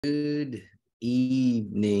Good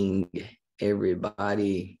evening,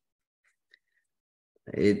 everybody.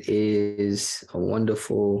 It is a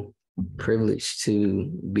wonderful privilege to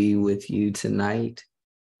be with you tonight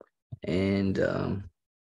and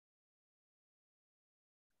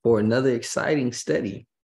for another exciting study.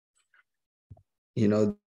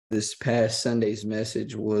 This past Sunday's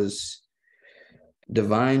message was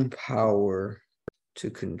divine power to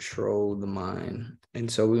control the mind. And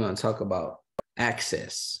so we're going to talk about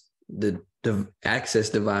access, the access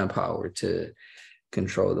divine power to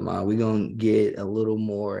control the mind. We're going to get a little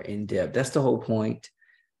more in depth. That's the whole point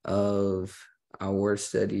of our word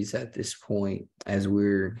studies at this point, as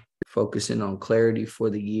we're focusing on clarity for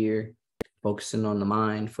the year, focusing on the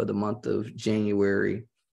mind for the month of January.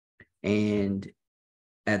 And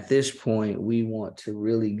at this point, we want to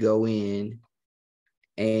really go in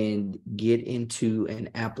and get into an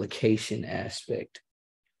application aspect.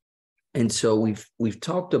 And so we've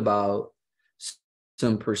talked about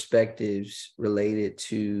some perspectives related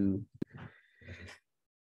to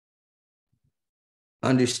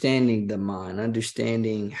understanding the mind,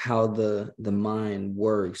 understanding how the mind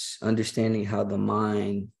works, understanding how the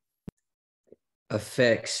mind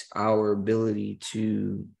affects our ability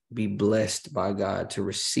to be blessed by God, to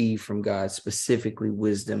receive from God, specifically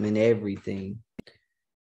wisdom in everything.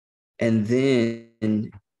 And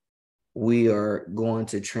then we are going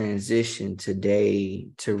to transition today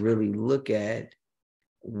to really look at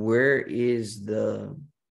where is the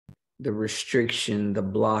restriction, the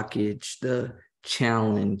blockage, the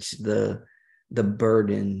challenge, the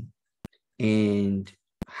burden, and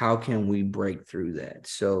how can we break through that?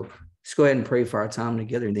 So let's go ahead and pray for our time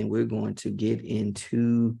together, and then we're going to get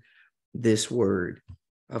into this word.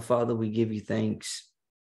 Our Father, we give you thanks.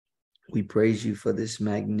 We praise you for this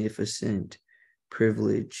magnificent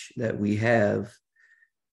privilege that we have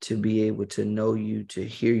to be able to know you, to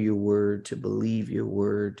hear your word, to believe your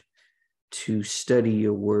word, to study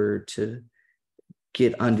your word, to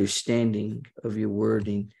get understanding of your word.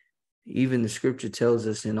 And even the scripture tells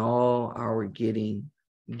us in all our getting,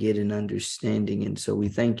 get an understanding. And so we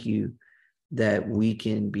thank you that we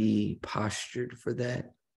can be postured for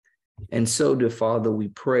that. And so, dear Father, we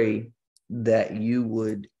pray that you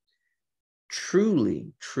would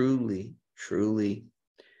truly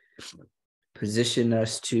position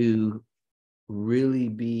us to really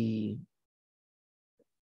be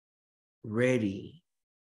ready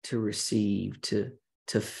to receive, to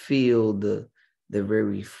feel the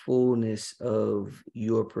very fullness of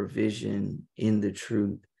your provision in the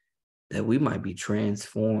truth, that we might be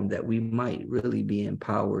transformed, that we might really be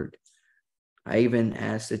empowered. I even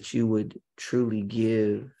ask that you would truly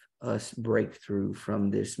give us breakthrough from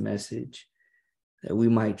this message, that we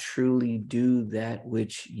might truly do that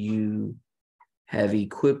which you have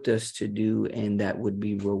equipped us to do, and that would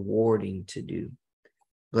be rewarding to do.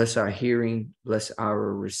 Bless our hearing, bless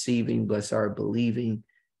our receiving, bless our believing,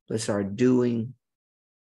 bless our doing,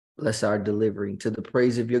 bless our delivering. To the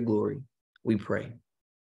praise of your glory, we pray.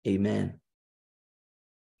 Amen.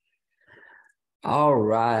 All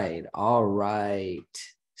right.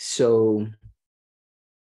 So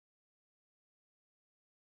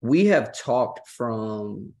we have talked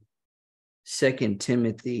from 2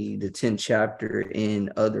 Timothy, the 10th chapter,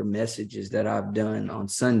 in other messages that I've done on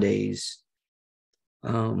Sundays.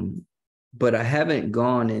 But I haven't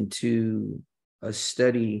gone into a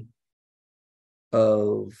study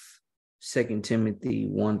of 2 Timothy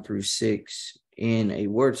 1-6 in a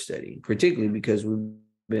word study, particularly because we've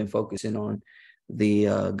been focusing on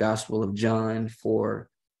the Gospel of John for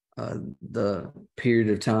the period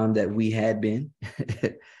of time that we had been.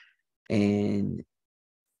 And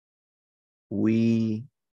we,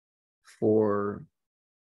 for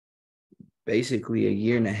basically a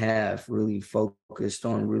year and a half, really focused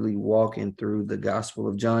on really walking through the Gospel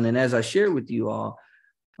of John. And as I share with you all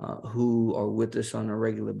who are with us on a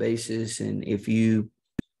regular basis, and if you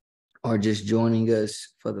are just joining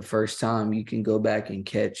us for the first time, you can go back and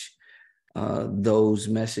catch those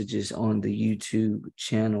messages on the YouTube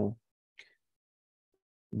channel,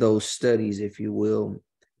 those studies, if you will.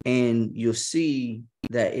 And you'll see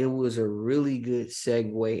that it was a really good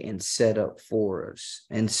segue and setup for us.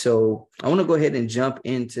 And so I want to go ahead and jump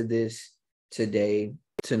into this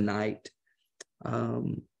tonight,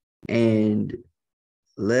 and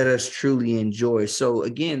let us truly enjoy. So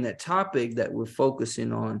again, that topic that we're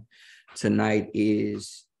focusing on tonight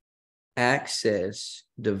is access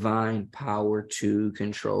divine power to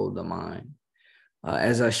control the mind.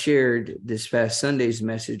 As I shared, this past Sunday's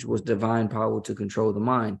message was divine power to control the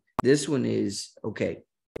mind. This one is, okay,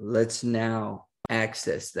 let's now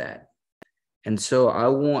access that. And so I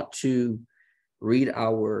want to read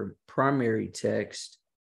our primary text,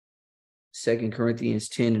 2 Corinthians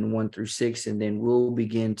 10 and 1 through 6, and then we'll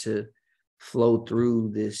begin to flow through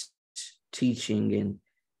this teaching and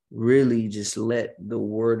really just let the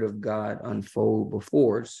word of God unfold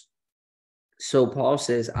before us. So Paul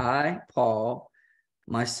says, I, Paul,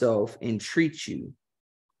 myself, entreat you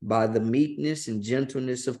by the meekness and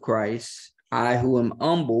gentleness of Christ, I who am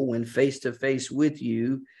humble when face to face with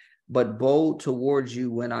you, but bold towards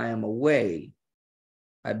you when I am away.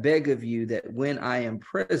 I beg of you that when I am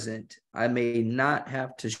present, I may not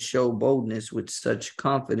have to show boldness with such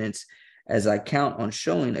confidence as I count on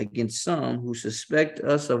showing against some who suspect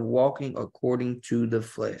us of walking according to the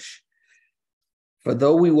flesh. For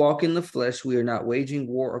though we walk in the flesh, we are not waging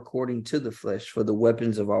war according to the flesh. For the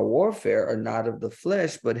weapons of our warfare are not of the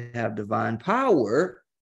flesh, but have divine power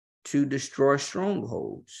to destroy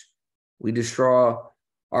strongholds. We destroy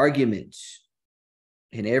arguments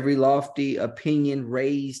and every lofty opinion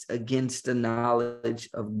raised against the knowledge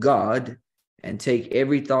of God, and take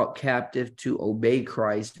every thought captive to obey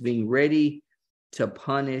Christ, being ready to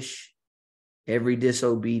punish every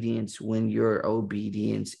disobedience when your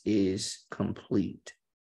obedience is complete.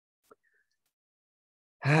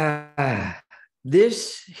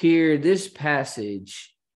 This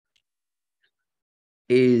passage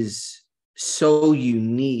is so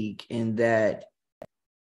unique in that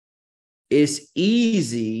it's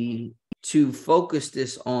easy to focus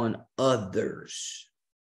this on others,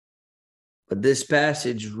 but this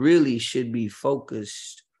passage really should be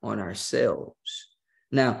focused on ourselves.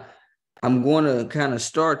 Now, I'm going to kind of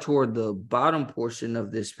start toward the bottom portion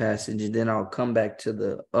of this passage, and then I'll come back to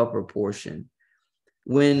the upper portion.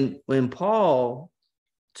 When Paul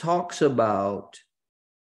talks about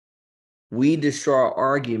we destroy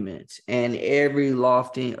arguments and every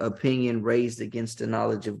lofty opinion raised against the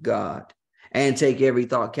knowledge of God, and take every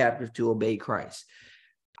thought captive to obey Christ,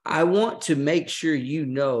 I want to make sure you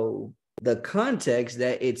know the context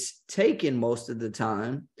that it's taken most of the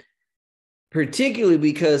time, particularly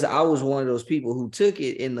because I was one of those people who took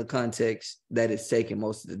it in the context that it's taken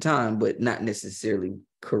most of the time, but not necessarily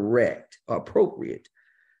correct or appropriate.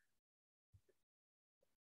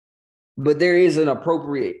 But there is an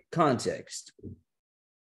appropriate context.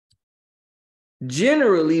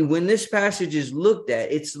 Generally, when this passage is looked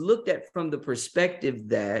at, it's looked at from the perspective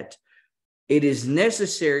that it is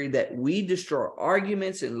necessary that we destroy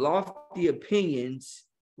arguments and lofty opinions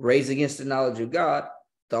raised against the knowledge of God,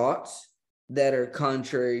 thoughts that are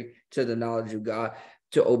contrary to the knowledge of God,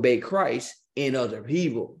 to obey Christ in other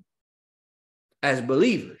people as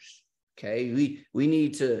believers. Okay, we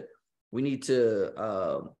need to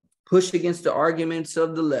push against the arguments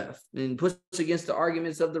of the left and push against the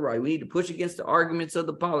arguments of the right. We need to push against the arguments of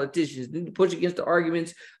the politicians. We need to push against the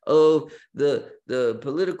arguments of the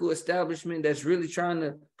political establishment that's really trying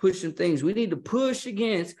to push some things. We need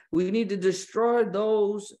to destroy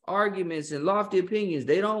those arguments and lofty opinions.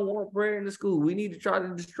 They don't want prayer in the school. We need to try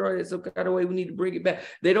to destroy it some kind of way. We need to bring it back.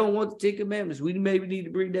 They don't want the 10 Commandments. We maybe need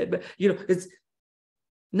to bring that back. That's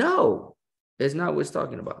not what it's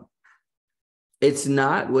talking about. It's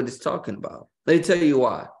not what it's talking about. Let me tell you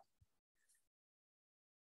why.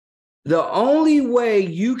 The only way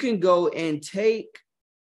you can go and take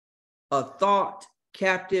a thought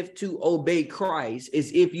captive to obey Christ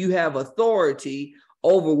is if you have authority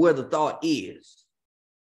over where the thought is.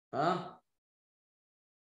 Huh?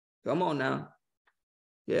 Come on now.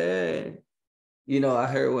 Yeah. I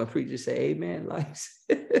heard one preacher say, amen. Like,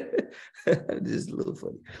 just a little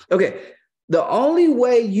funny. Okay. The only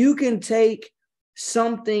way you can take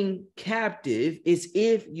something captive is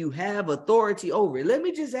if you have authority over it. Let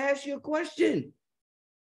me just ask you a question.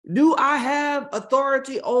 Do I have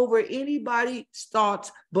authority over anybody's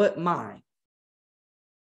thoughts but mine?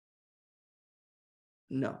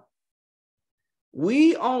 No.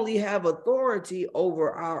 We only have authority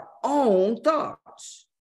over our own thoughts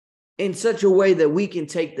in such a way that we can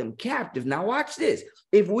take them captive. Now watch this.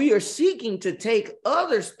 If we are seeking to take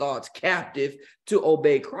others' thoughts captive to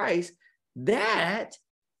obey Christ, that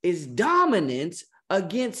is dominance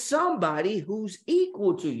against somebody who's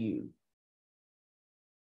equal to you.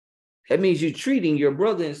 That means you're treating your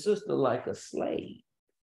brother and sister like a slave.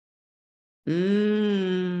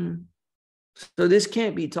 So this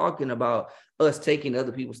can't be talking about us taking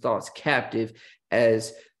other people's thoughts captive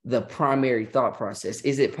as the primary thought process.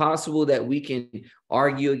 Is it possible that we can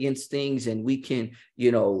argue against things and we can,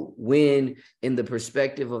 win in the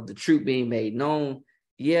perspective of the truth being made known?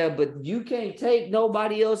 Yeah, but you can't take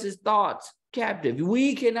nobody else's thoughts captive.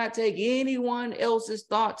 We cannot take anyone else's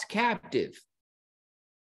thoughts captive.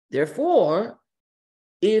 Therefore,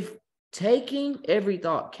 if taking every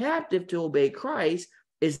thought captive to obey Christ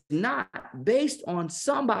is not based on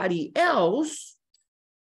somebody else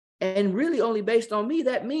and really only based on me.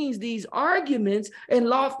 That means these arguments and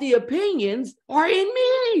lofty opinions are in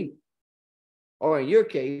me, or in your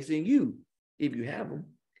case, in you, if you have them.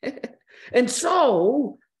 And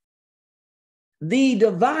so the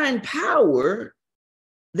divine power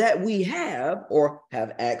that we have or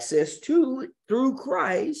have access to through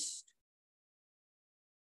Christ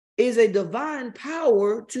is a divine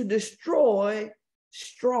power to destroy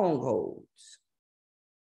strongholds.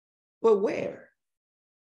 But where?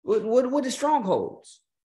 What is strongholds?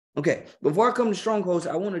 Okay, before I come to strongholds,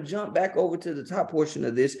 I want to jump back over to the top portion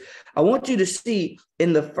of this. I want you to see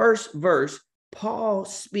in the first verse, Paul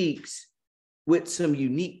speaks with some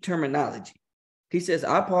unique terminology. He says,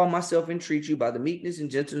 I, Paul, myself entreat you by the meekness and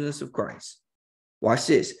gentleness of Christ. Watch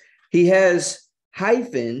this. He has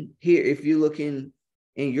hyphen here. If you look in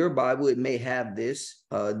your Bible, it may have this.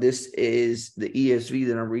 This is the ESV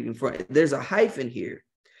that I'm reading from. There's a hyphen here.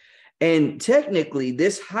 And technically,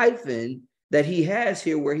 this hyphen that he has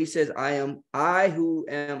here where he says, I who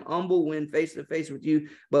am humble when face to face with you,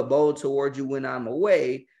 but bold toward you when I'm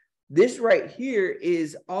away. This right here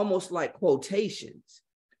is almost like quotations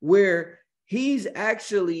where he's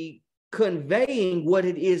actually conveying what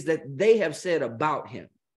it is that they have said about him.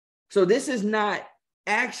 So this is not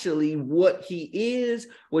actually what he is,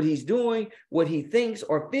 what he's doing, what he thinks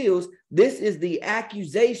or feels. This is the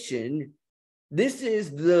accusation. This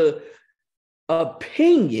is the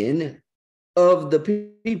opinion of the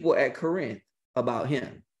people at Corinth about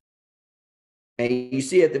him. And you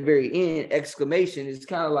see at the very end, exclamation, it's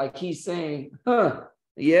kind of like he's saying,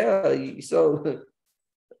 yeah, so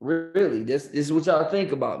really, this is what y'all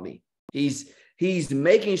think about me. He's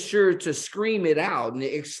making sure to scream it out and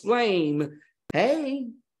exclaim, hey,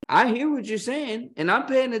 I hear what you're saying, and I'm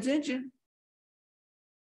paying attention.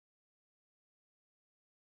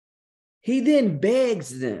 He then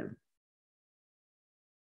begs them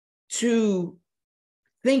to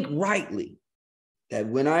think rightly, that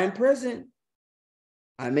when I am present,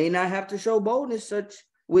 I may not have to show boldness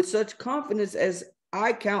with such confidence as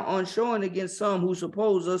I count on showing against some who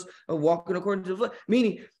suppose us of walking according to the flesh.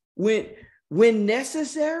 Meaning, when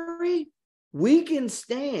necessary, we can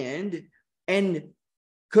stand and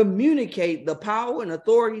communicate the power and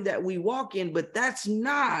authority that we walk in, but that's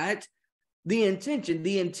not the intention.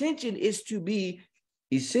 The intention is to be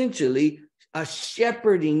essentially a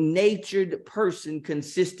shepherding, natured person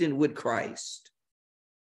consistent with Christ.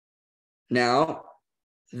 Now,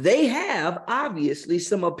 they have obviously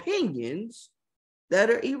some opinions that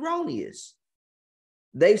are erroneous.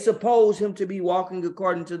 They suppose him to be walking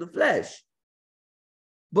according to the flesh,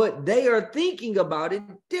 but they are thinking about it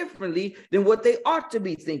differently than what they ought to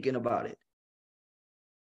be thinking about it.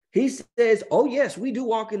 He says, oh yes, we do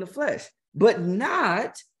walk in the flesh, but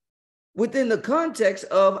not within the context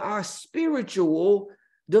of our spiritual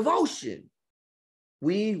devotion.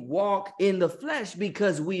 We walk in the flesh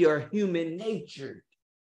because we are human natured.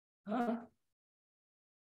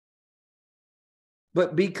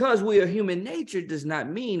 But because we are human nature does not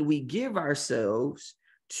mean we give ourselves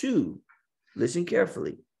to, listen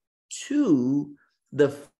carefully, to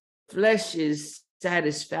the flesh's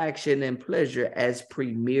satisfaction and pleasure as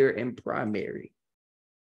premier and primary.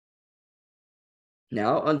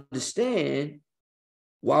 Now understand,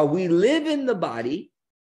 while we live in the body,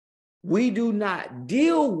 we do not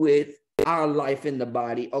deal with our life in the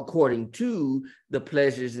body according to the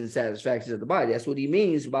pleasures and satisfactions of the body. That's what he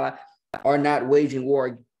means by are not waging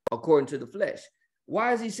war according to the flesh.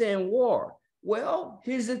 Why is he saying war? Well,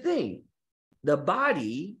 here's the thing. The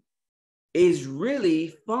body is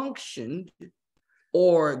really functioned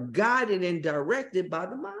or guided and directed by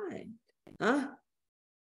the mind.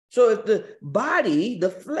 So if the body, the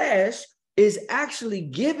flesh, is actually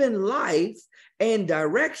given life and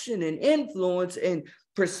direction and influence and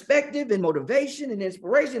perspective and motivation and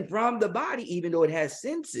inspiration from the body, even though it has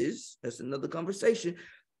senses, that's another conversation.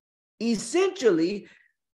 Essentially,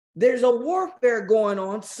 there's a warfare going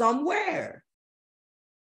on somewhere.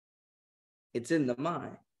 It's in the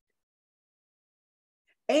mind.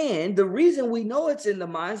 And the reason we know it's in the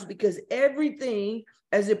mind is because everything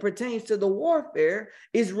as it pertains to the warfare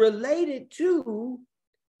is related to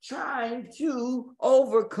trying to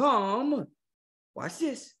overcome, watch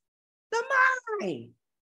this, the mind.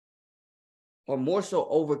 Or more so,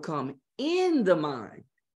 overcome in the mind.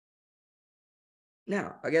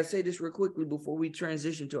 Now, I got to say this real quickly before we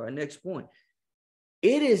transition to our next point.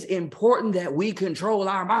 It is important that we control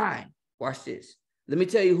our mind. Watch this. Let me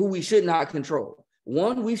tell you who we should not control.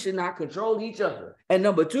 One, we should not control each other. And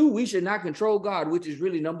number two, we should not control God, which is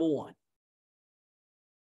really number one.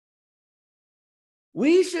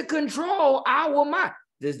 We should control our mind.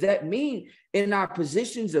 Does that mean in our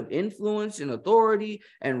positions of influence and authority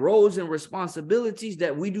and roles and responsibilities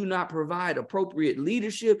that we do not provide appropriate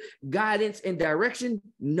leadership, guidance, and direction?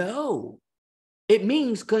 No. It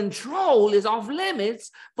means control is off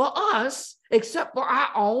limits for us, except for our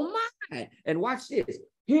own mind. And watch this.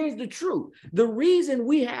 Here's the truth. The reason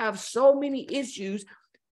we have so many issues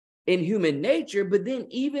in human nature, but then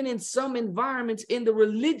even in some environments in the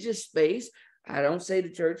religious space, I don't say the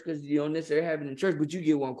church because you don't necessarily have it in the church, but you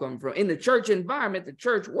get where I'm coming from. In the church environment, the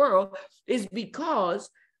church world, is because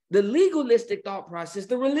the legalistic thought process,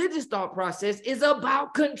 the religious thought process is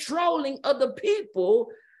about controlling other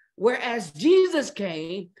people, whereas Jesus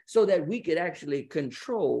came so that we could actually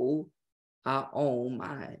control our own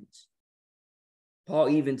minds. Paul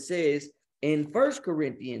even says in 1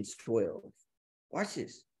 Corinthians 12, watch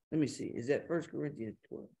this. Let me see. Is that 1 Corinthians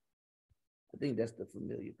 12? I think that's the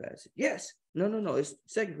familiar passage. Yes. No. It's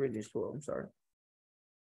 2 Corinthians 12. I'm sorry.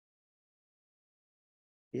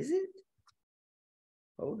 Is it?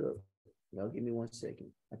 Hold up. Y'all give me 1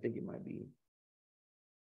 second. I think it might be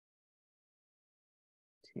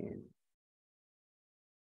 10.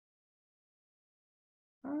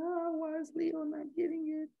 Why is Leo not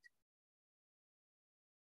getting it?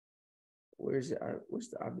 Where's it? What's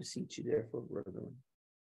the I beseech you there for, brethren?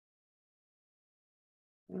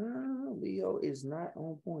 Leo is not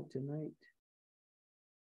on point tonight.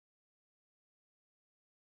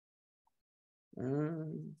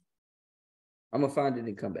 I'm going to find it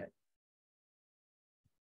and come back.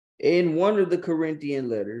 In one of the Corinthian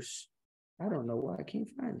letters, I don't know why I can't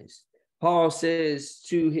find this. Paul says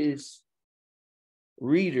to his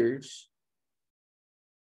readers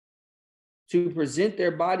to present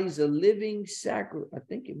their bodies a living sacrifice. I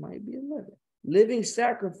think it might be 11. Living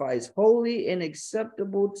sacrifice, holy and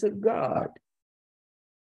acceptable to God,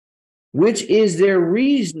 which is their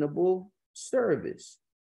reasonable service.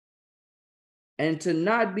 And to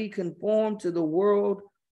not be conformed to the world,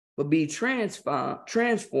 but be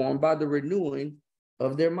transformed by the renewing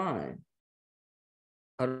of their mind.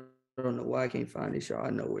 I don't know why I can't find this, y'all.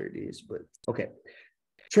 I know where it is, but okay.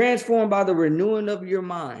 Transformed by the renewing of your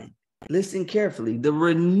mind. Listen carefully. The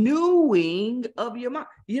renewing of your mind.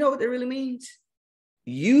 You know what that really means?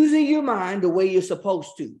 Using your mind the way you're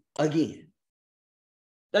supposed to again.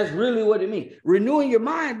 That's really what it means. Renewing your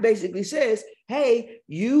mind basically says, hey,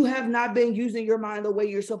 you have not been using your mind the way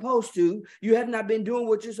you're supposed to. You have not been doing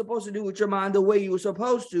what you're supposed to do with your mind the way you were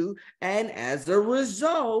supposed to. And as a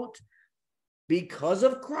result, because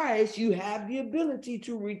of Christ, you have the ability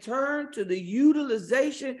to return to the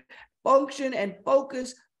utilization, function, and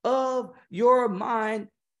focus of your mind.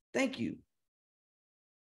 Thank you.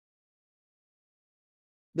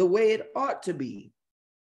 The way it ought to be.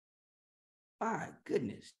 My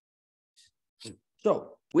goodness.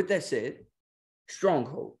 So, with that said,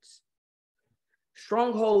 strongholds.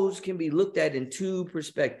 Strongholds can be looked at in two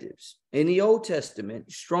perspectives. In the Old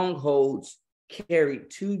Testament, strongholds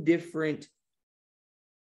carried two different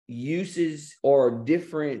uses or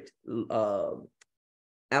different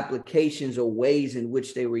applications or ways in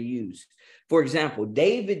which they were used. For example,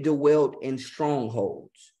 David dwelt in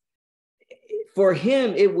strongholds. For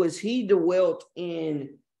him, he dwelt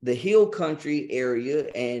in the hill country area,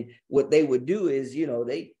 and what they would do is,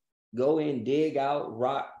 they go in, dig out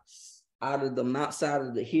rocks out of the outside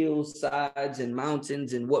of the hillsides and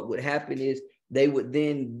mountains, and what would happen is they would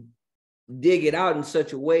then dig it out in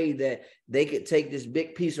such a way that they could take this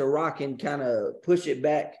big piece of rock and kind of push it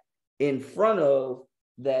back in front of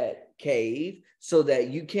that cave so that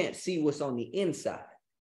you can't see what's on the inside.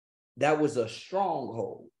 That was a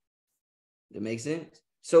stronghold. That makes sense?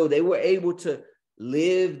 So they were able to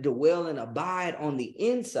live, dwell, and abide on the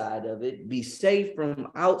inside of it, be safe from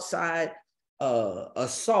outside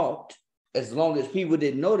assault, as long as people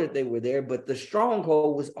didn't know that they were there. But the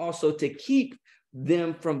stronghold was also to keep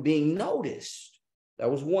them from being noticed.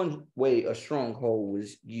 That was one way a stronghold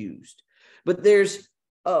was used. But there's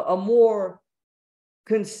a more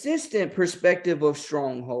consistent perspective of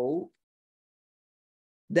stronghold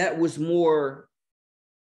that was more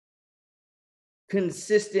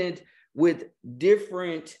consistent with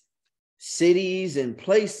different cities and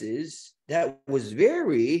places, that was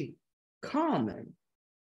very common.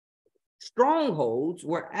 Strongholds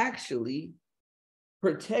were actually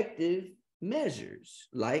protective measures,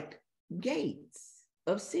 like gates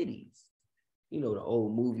of cities. The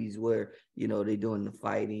old movies where, they're doing the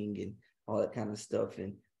fighting and all that kind of stuff,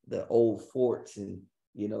 and the old forts, and,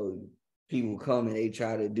 people come and they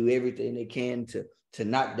try to do everything they can to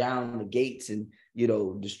knock down the gates and,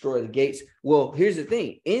 destroy the gates. Well, here's the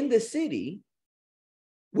thing. In the city,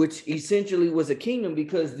 which essentially was a kingdom,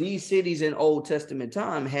 because these cities in Old Testament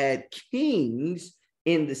time had kings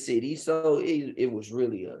in the city. So it was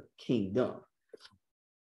really a kingdom.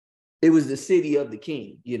 It was the city of the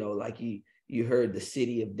king, like you heard the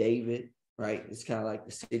city of David, right? It's kind of like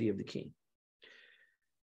the city of the king.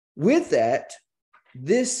 With that,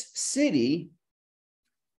 this city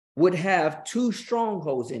would have two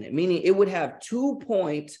strongholds in it, meaning it would have 2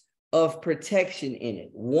 points of protection in it.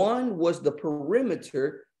 One was the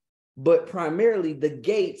perimeter, but primarily the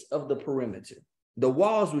gates of the perimeter. The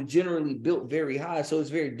walls were generally built very high, so it's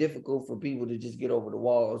very difficult for people to just get over the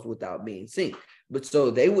walls without being seen. But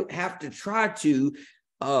so they would have to try to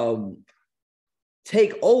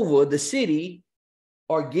take over the city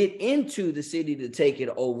or get into the city to take it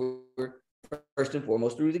over, first and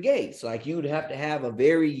foremost through the gates. Like you would have to have a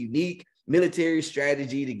very unique military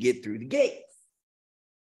strategy to get through the gates.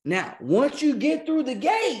 Now, once you get through the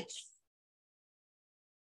gates,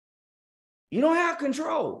 you don't have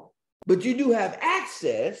control, but you do have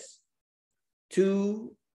access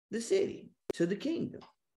to the city, to the kingdom.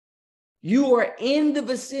 You are in the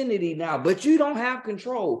vicinity now, but you don't have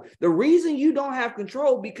control. The reason you don't have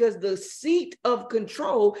control because the seat of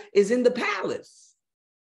control is in the palace,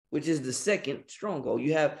 which is the second stronghold.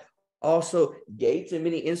 You have also gates in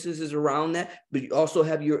many instances around that, but you also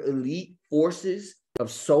have your elite forces of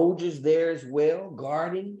soldiers there as well,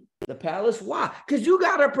 guarding the palace. Why? Because you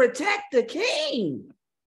got to protect the king.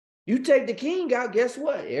 You take the king out, guess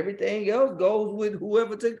what? Everything else goes with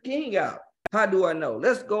whoever took the king out. How do I know?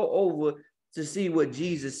 Let's go over to see what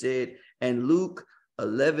Jesus said in Luke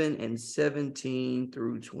 11:17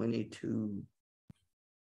 through 22.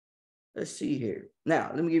 Let's see here.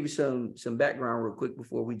 Now, let me give you some background real quick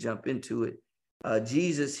before we jump into it.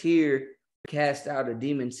 Jesus here cast out a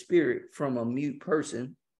demon spirit from a mute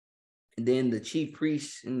person. And then the chief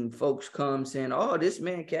priests and folks come saying, oh, this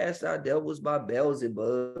man cast out devils by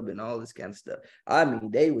Beelzebub and all this kind of stuff. I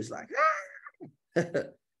mean, they was like, ah.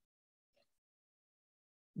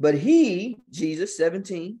 But he, Jesus,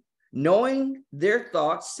 17, knowing their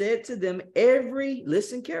thoughts, said to them,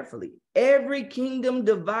 listen carefully, every kingdom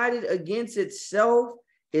divided against itself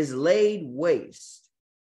is laid waste,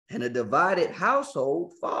 and a divided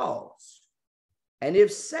household falls. And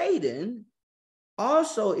if Satan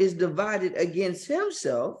also is divided against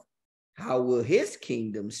himself, how will his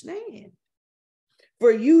kingdom stand?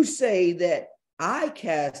 For you say that I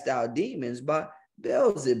cast out demons by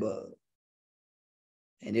Beelzebub.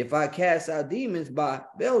 And if I cast out demons by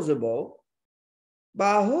Beelzebub,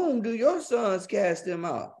 by whom do your sons cast them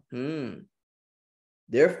out?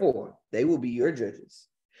 Therefore, they will be your judges.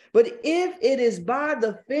 But if it is by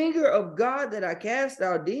the finger of God that I cast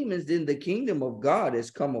out demons, then the kingdom of God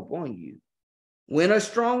has come upon you. When a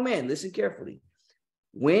strong man, listen carefully,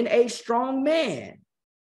 when a strong man,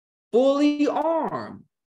 fully armed,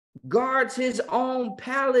 guards his own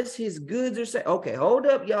palace, his goods are safe. Okay, hold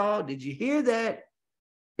up, y'all. Did you hear that?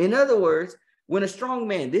 In other words, when a strong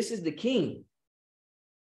man, this is the king.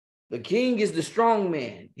 The king is the strong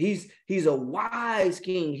man. He's a wise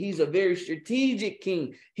king. He's a very strategic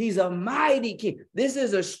king. He's a mighty king. This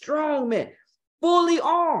is a strong man, fully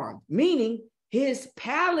armed, meaning his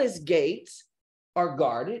palace gates are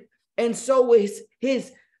guarded. And so is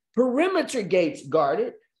his perimeter gates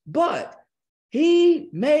guarded. But he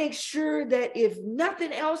makes sure that if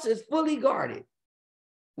nothing else is fully guarded,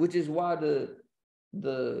 which is why the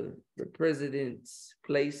president's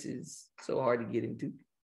place is so hard to get into.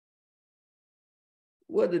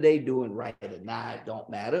 Whether they doing right or not, it don't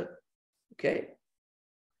matter. Okay.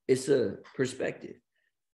 It's a perspective.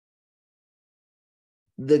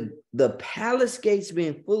 The palace gates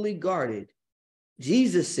being fully guarded,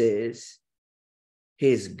 Jesus says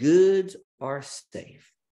his goods are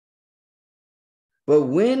safe. But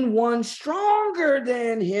when one stronger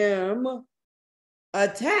than him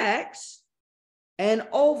attacks and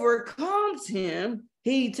overcomes him,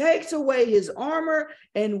 he takes away his armor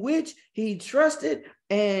in which he trusted,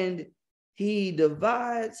 and he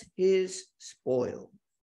divides his spoil.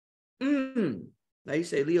 Now you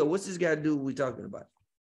say, Leo, what's this got to do with what we're talking about?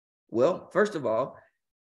 Well, first of all,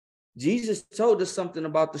 Jesus told us something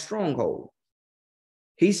about the stronghold.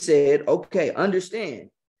 He said, okay, understand,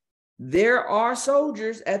 there are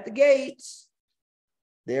soldiers at the gates.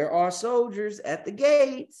 There are soldiers at the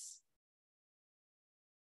gates.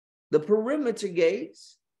 The perimeter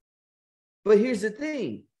gates. But here's the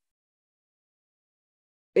thing.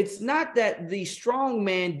 It's not that the strong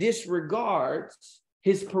man disregards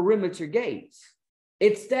his perimeter gates.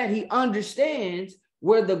 It's that he understands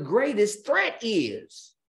where the greatest threat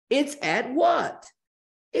is. It's at what?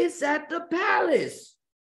 It's at the palace.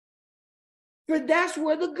 For that's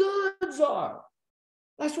where the goods are.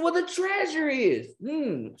 That's where the treasure is.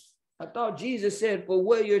 I thought Jesus said, for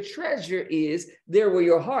where your treasure is, there will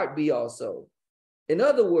your heart be also. In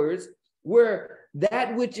other words, where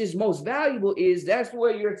that which is most valuable is, that's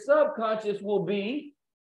where your subconscious will be.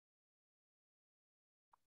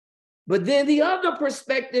 But then the other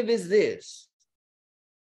perspective is this.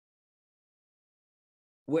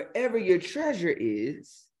 Wherever your treasure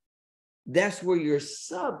is, that's where your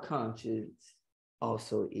subconscious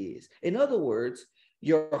also is. In other words,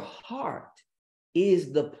 your heart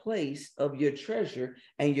is the place of your treasure,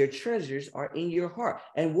 and your treasures are in your heart.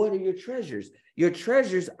 And what are your treasures? Your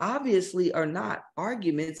treasures obviously are not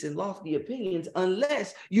arguments and lofty opinions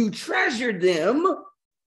unless you treasure them,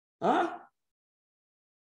 and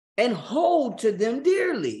hold to them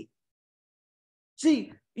dearly.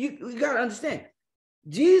 See, you got to understand,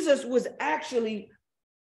 Jesus was actually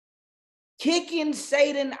kicking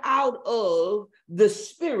Satan out of the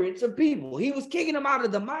spirits of people. He was kicking them out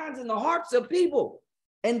of the minds and the hearts of people.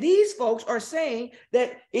 And these folks are saying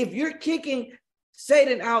that if you're kicking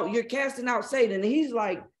Satan out, you're casting out Satan. And he's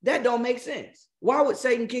like, that don't make sense. Why would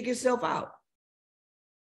Satan kick himself out?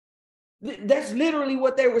 That's literally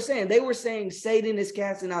what they were saying. They were saying Satan is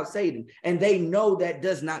casting out Satan. And they know that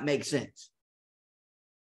does not make sense.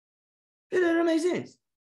 It doesn't make sense.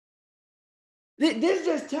 This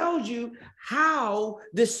just tells you how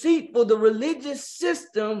deceitful the religious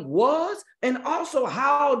system was, and also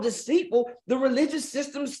how deceitful the religious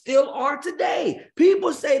systems still are today.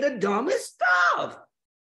 People say the dumbest stuff.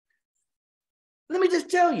 Let me just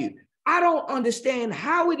tell you, I don't understand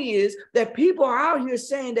how it is that people are out here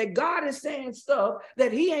saying that God is saying stuff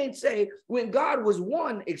that he ain't say, when God was,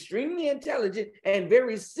 one, extremely intelligent and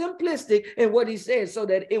very simplistic in what he said, so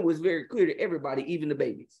that it was very clear to everybody, even the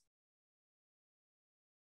babies.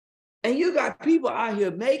 And you got people out here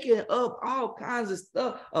making up all kinds of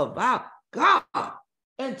stuff about God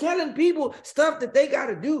and telling people stuff that they got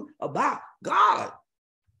to do about God.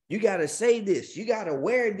 You got to say this. You got to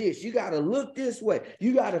wear this. You got to look this way.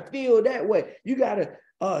 You got to feel that way. You got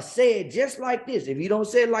to say it just like this. If you don't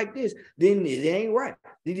say it like this, then it ain't right.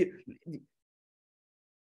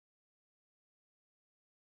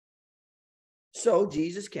 So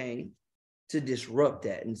Jesus came to disrupt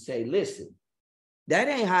that and say, listen, that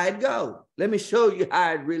ain't how it goes. Let me show you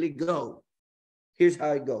how it really goes. Here's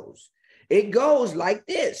how it goes. It goes like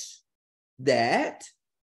this, that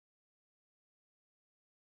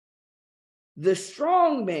the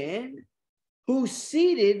strong man who's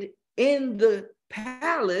seated in the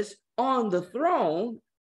palace on the throne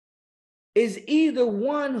is either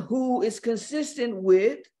one who is consistent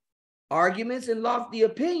with arguments and lofty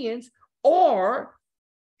opinions, or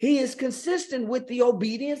he is consistent with the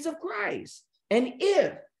obedience of Christ. And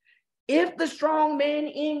if the strong man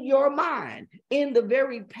in your mind, in the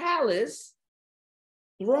very palace,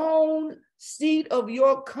 throne seat of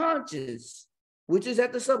your conscience, which is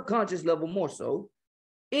at the subconscious level more so,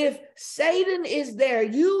 if Satan is there,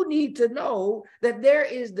 you need to know that there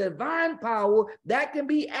is divine power that can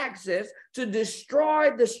be accessed to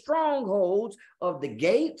destroy the strongholds of the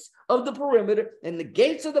gates of the perimeter and the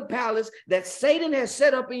gates of the palace that Satan has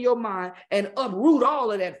set up in your mind, and uproot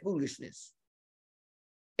all of that foolishness.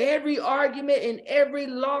 Every argument and every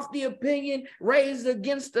lofty opinion raised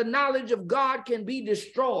against the knowledge of God can be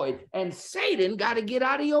destroyed, and Satan got to get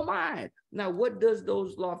out of your mind. Now, what does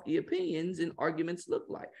those lofty opinions and arguments look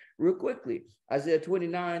like? Real quickly, Isaiah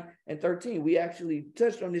 29:13. We actually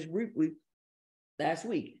touched on this briefly last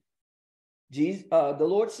week. The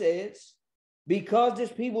Lord says, because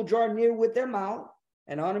this people draw near with their mouth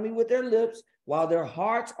and honor me with their lips, while their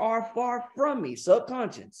hearts are far from me.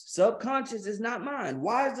 Subconscious is not mine.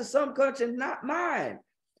 Why is the subconscious not mine?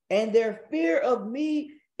 And their fear of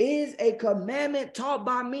me is a commandment taught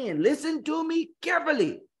by men. Listen to me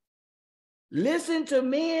carefully. Listen to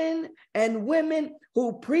men and women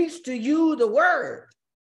who preach to you the word.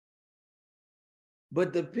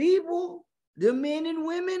 But the people, the men and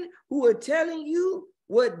women who are telling you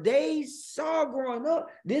what they saw growing up,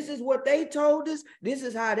 this is what they told us, this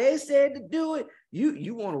is how they said to do it,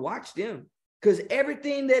 you want to watch them, because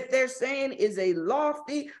everything that they're saying is a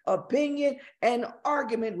lofty opinion and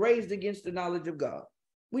argument raised against the knowledge of God.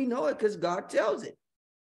 We know it because God tells it.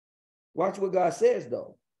 Watch what God says,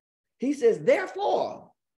 though. He says,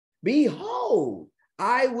 therefore, behold,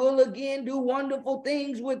 I will again do wonderful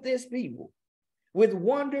things with this people, with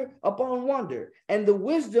wonder upon wonder, and the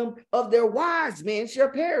wisdom of their wise men shall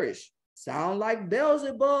perish. Sound like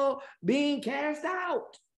Beelzebub being cast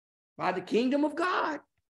out by the kingdom of God.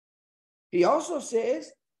 He also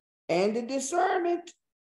says, and the discernment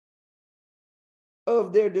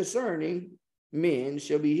of their discerning men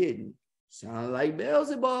shall be hidden. Sound like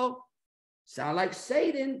Beelzebub. Sound like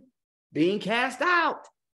Satan being cast out.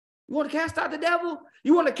 You want to cast out the devil?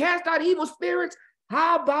 You want to cast out evil spirits?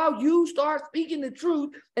 How about you start speaking the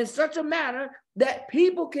truth in such a manner that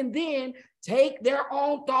people can then take their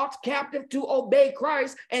own thoughts captive to obey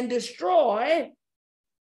Christ and destroy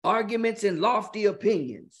arguments and lofty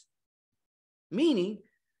opinions? Meaning,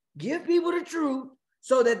 give people the truth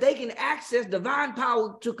so that they can access divine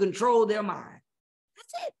power to control their mind.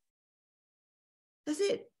 That's it. That's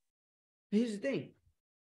it. Here's the thing.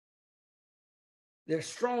 They're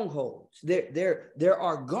strongholds. There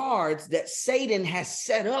are guards that Satan has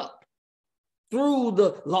set up through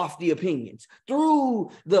the lofty opinions,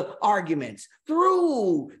 through the arguments,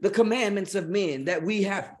 through the commandments of men that we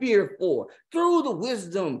have fear for, through the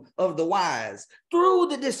wisdom of the wise, through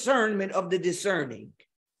the discernment of the discerning.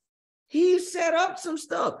 He set up some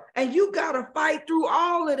stuff, and you got to fight through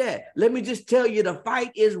all of that. Let me just tell you, the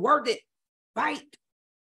fight is worth it. Fight.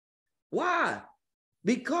 Why?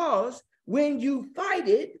 Because when you fight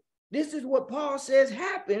it, this is what Paul says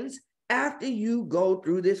happens after you go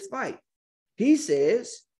through this fight. He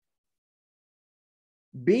says,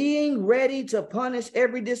 being ready to punish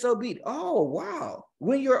every disobedience. Oh, wow.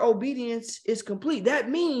 When your obedience is complete, that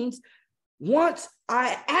means once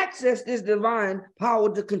I access this divine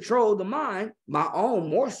power to control the mind, my own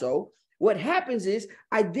more so, what happens is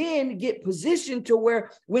I then get positioned to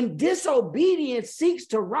where when disobedience seeks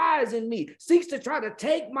to rise in me, seeks to try to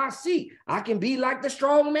take my seat, I can be like the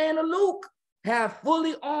strong man of Luke, have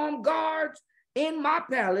fully armed guards in my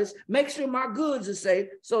palace, make sure my goods are safe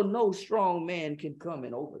so no strong man can come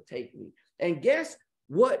and overtake me. And guess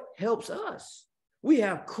what helps us? We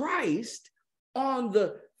have Christ on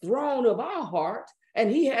the throne of our heart,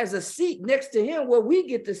 and he has a seat next to him where we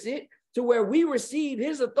get to sit, to where we receive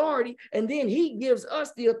his authority, and then he gives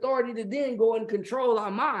us the authority to then go and control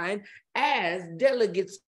our mind as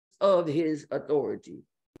delegates of his authority.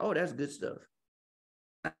 Oh, that's good stuff.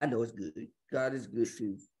 I know it's good. God is good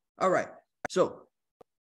too. All right, so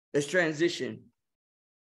let's transition.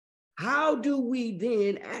 How do we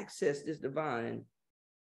then access this divine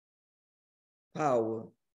power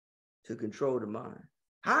to control the mind?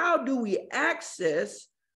 How do we access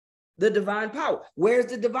the divine power? Where's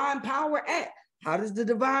the divine power at? How does the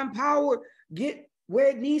divine power get where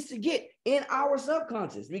it needs to get? In our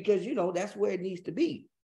subconscious, because that's where it needs to be,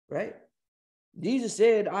 right? Jesus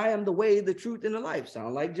said, I am the way, the truth, and the life.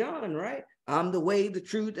 Sound like John, right? I'm the way, the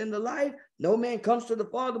truth, and the life. No man comes to the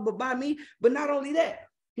Father but by me. But not only that,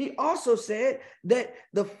 he also said that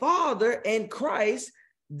the Father and Christ,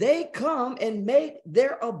 they come and make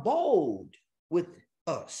their abode with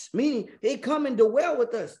us, meaning they come and dwell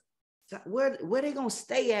with us. So where are they going to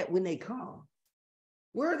stay at when they come?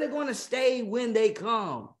 Where are they going to stay when they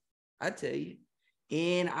come? I tell you,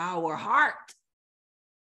 in our heart.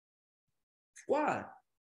 Why?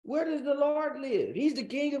 Where does the Lord live? He's the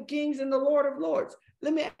King of Kings and the Lord of Lords.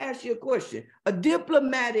 Let me ask you a question. A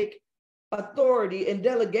diplomatic authority and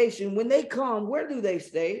delegation, when they come, where do they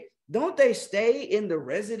stay? Don't they stay in the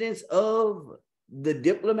residence of the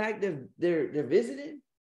diplomat they're visiting?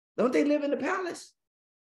 Don't they live in the palace?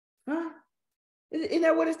 Huh? Isn't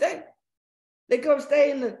that what it's saying? They come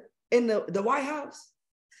stay in the White House?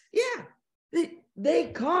 Yeah.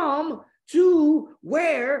 They come to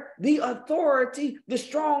where the authority, the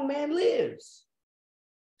strong man lives.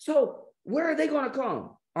 So where are they going to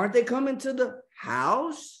come? Aren't they coming to the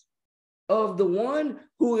house of the one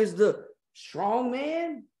who is the strong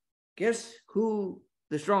man? Guess who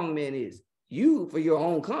the strong man is? You, for your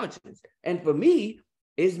own conscience. And for me,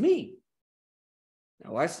 is me.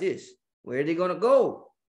 Now watch this. Where are they going to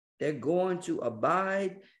go? They're going to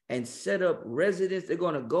abide and set up residence. They're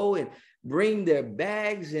going to go and bring their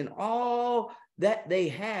bags and all that they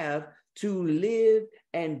have to live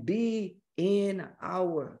and be in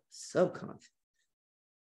our subconscious.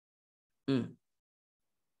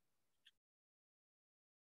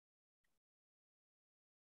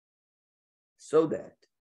 So that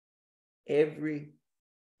every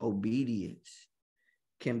obedience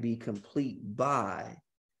can be complete by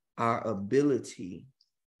our ability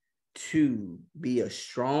to be a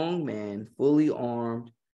strong man, fully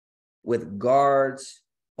armed, with guards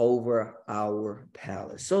over our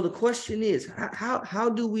palace. So the question is, how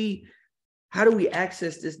do we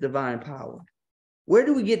access this divine power? Where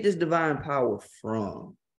do we get this divine power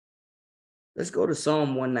from? Let's go to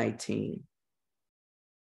Psalm 119.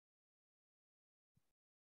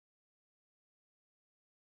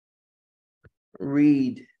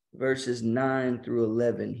 Read verses 9 through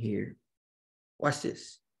 11 here. Watch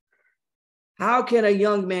this. How can a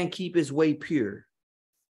young man keep his way pure?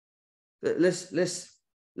 let's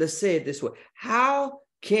say it this way. How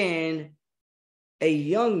can a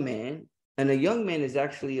young man, and a young man is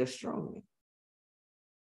actually a strong man,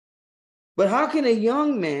 but how can a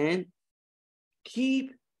young man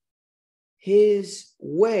keep his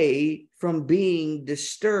way from being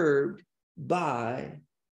disturbed by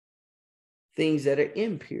things that are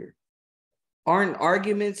impure? Aren't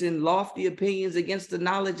arguments and lofty opinions against the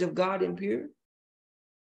knowledge of God impure?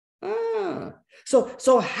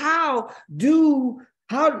 So how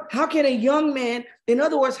can a young man, in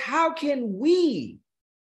other words, how can we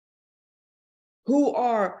who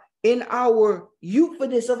are in our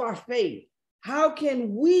youthfulness of our faith, how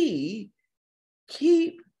can we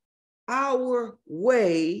keep our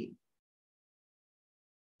way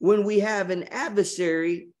when we have an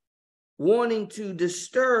adversary wanting to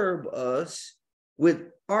disturb us with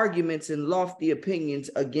arguments and lofty opinions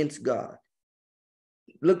against God?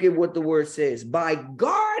 Look at what the word says. By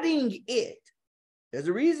guarding it. There's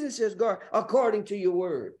a reason it says guard, according to your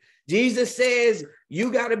word. Jesus says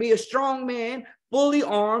you got to be a strong man, fully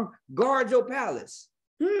armed, guard your palace.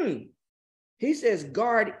 He says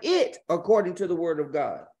guard it according to the word of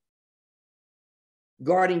God.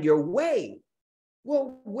 Guarding your way.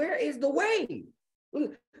 Well, where is the way?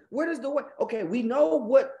 Where does the way? Okay, we know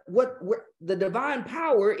what the divine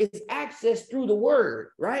power is accessed through the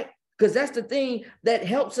word, right? Because that's the thing that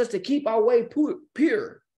helps us to keep our way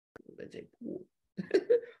pure. Let's say poor.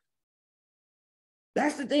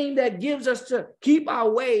 That's the thing that gives us to keep our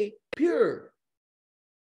way pure.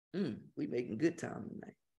 We making good time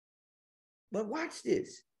tonight. But watch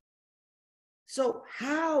this. So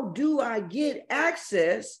how do I get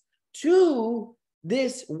access to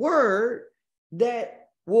this word that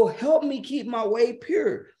will help me keep my way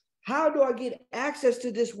pure? How do I get access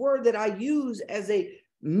to this word that I use as a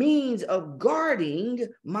means of guarding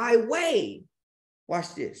my way?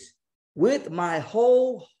 Watch this. With my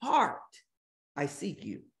whole heart, I seek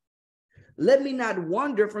you. Let me not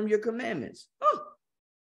wander from your commandments.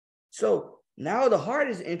 So now the heart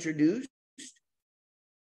is introduced,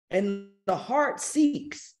 and the heart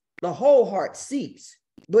seeks. The whole heart seeks.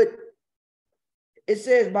 But it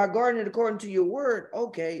says by guarding it according to your word.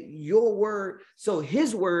 Okay, your word. So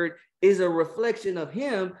his word is a reflection of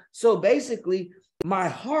him. So basically, my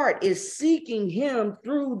heart is seeking him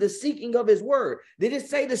through the seeking of his word. Did it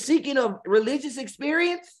say the seeking of religious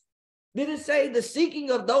experience? Did it say the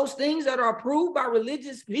seeking of those things that are approved by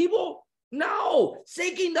religious people? No,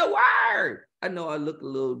 seeking the word. I know I look a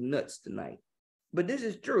little nuts tonight, but this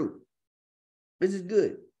is true. This is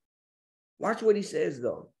good. Watch what he says,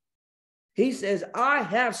 though. He says, I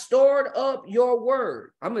have stored up your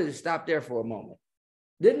word. I'm going to stop there for a moment.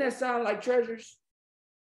 Didn't that sound like treasures?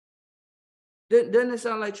 Doesn't it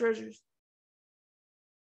sound like treasures?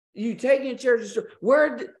 You taking treasures.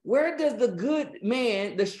 Where does the good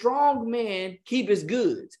man, the strong man, keep his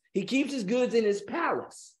goods? He keeps his goods in his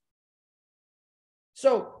palace.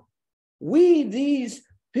 So we, these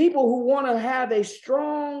people who want to have a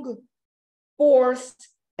strong force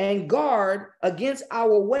and guard against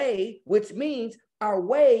our way, which means our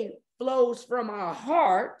way flows from our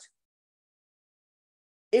heart.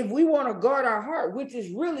 If we want to guard our heart, which is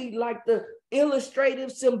really like the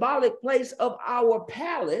illustrative, symbolic place of our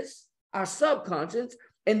palace, our subconscious,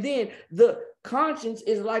 and then the conscience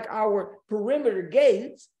is like our perimeter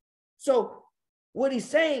gates. So what he's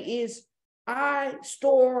saying is, I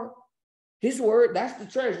store his word, that's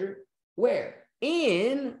the treasure, where?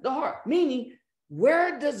 In the heart. Meaning,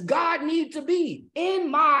 where does God need to be? In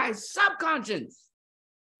my subconscious.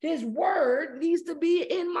 His word needs to be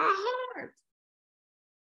in my heart.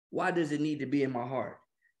 Why does it need to be in my heart?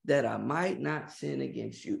 That I might not sin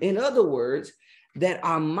against you. In other words, that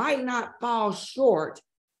I might not fall short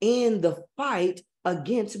in the fight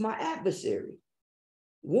against my adversary.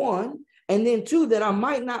 One, and then two, that I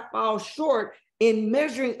might not fall short in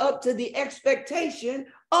measuring up to the expectation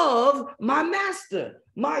of my master,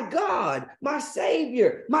 my God, my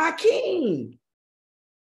Savior, my King.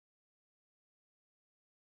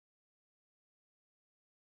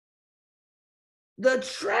 The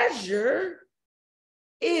treasure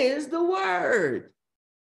is the word,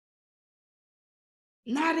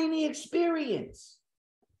 not any experience.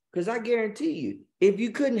 Because I guarantee you, if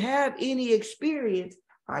you couldn't have any experience,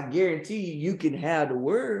 I guarantee you can have the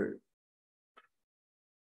word.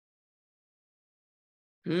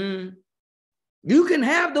 You can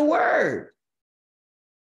have the word.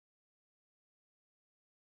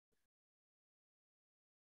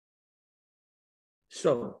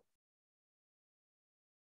 So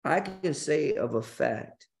I can say of a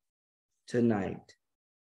fact tonight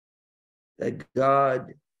that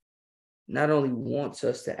God not only wants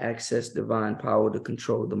us to access divine power to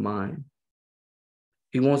control the mind,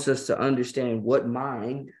 he wants us to understand what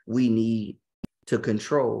mind we need to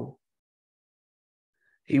control.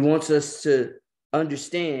 He wants us to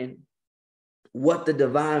understand what the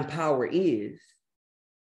divine power is.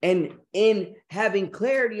 And in having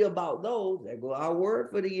clarity about those, there go our word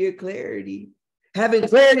for the year, clarity. Having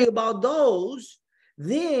clarity about those,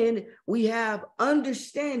 then we have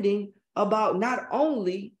understanding about not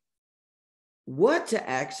only what to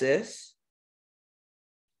access,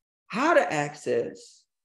 how to access,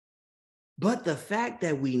 but the fact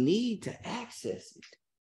that we need to access it.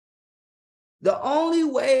 The only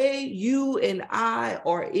way you and I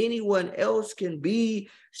or anyone else can be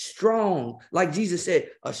strong, like Jesus said,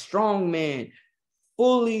 a strong man,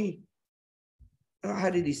 fully,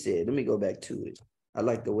 how did he say it? Let me go back to it. I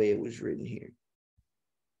like the way it was written here.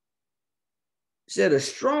 He said, a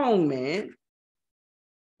strong man,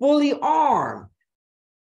 fully armed.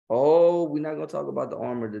 Oh, we're not going to talk about the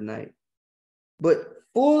armor tonight, but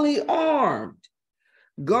fully armed.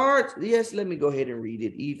 Guards, yes, let me go ahead and read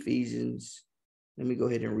it. Ephesians. Let me go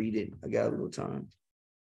ahead and read it. I got a little time.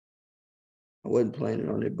 I wasn't planning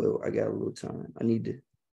on it, but I got a little time. I need to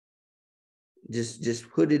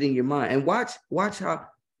just put it in your mind and watch how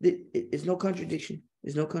it's no contradiction.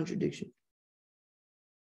 There's no contradiction.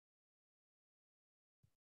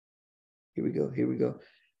 Here we go.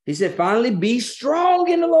 He said, finally, be strong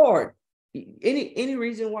in the Lord. Any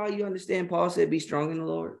reason why you understand Paul said, be strong in the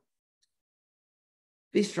Lord?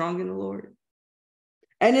 Be strong in the Lord.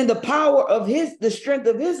 And in the power of the strength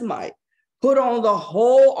of his might, put on the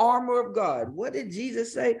whole armor of God. What did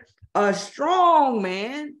Jesus say? A strong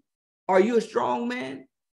man. Are you a strong man?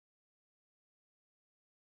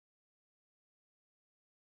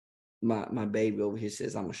 My baby over here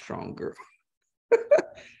says I'm a strong girl.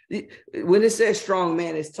 When it says strong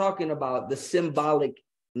man, it's talking about the symbolic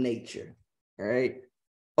nature. All right.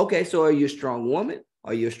 Okay, so are you a strong woman?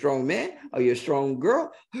 Are you a strong man? Are you a strong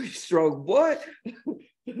girl? Are you a strong boy?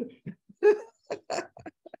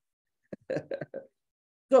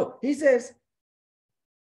 So he says,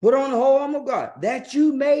 put on the whole armor of God, that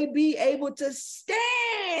you may be able to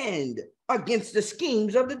stand against the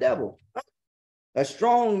schemes of the devil. A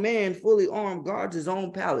strong man, fully armed, guards his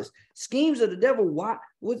own palace. Schemes of the devil, what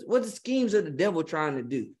the schemes of the devil trying to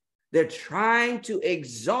do? They're trying to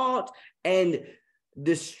exalt and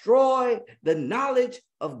destroy the knowledge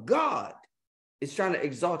of God. It's trying to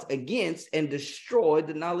exalt against and destroy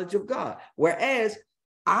the knowledge of God. Whereas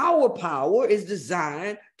our power is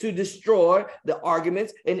designed to destroy the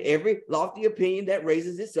arguments and every lofty opinion that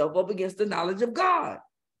raises itself up against the knowledge of God.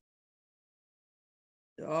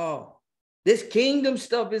 Oh, this kingdom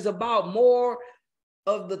stuff is about more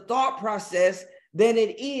of the thought process than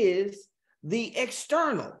it is the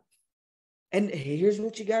external. And here's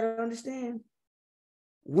what you got to understand.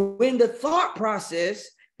 When the thought process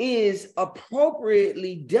is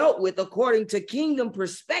appropriately dealt with according to kingdom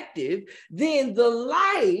perspective, then the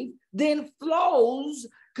life then flows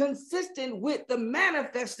consistent with the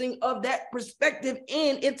manifesting of that perspective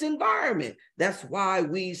in its environment. That's why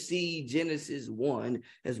we see Genesis 1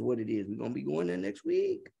 as what it is. We're going to be going there next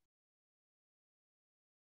week.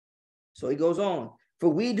 So he goes on, for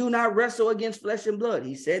we do not wrestle against flesh and blood.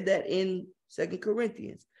 He said that in 2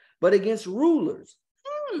 Corinthians, but against rulers,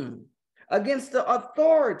 against the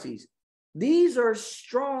authorities. These are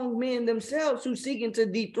strong men themselves who seeking to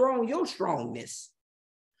dethrone your strongness.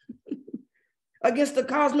 Against the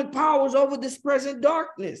cosmic powers over this present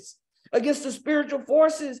darkness, against the spiritual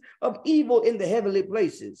forces of evil in the heavenly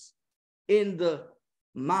places, in the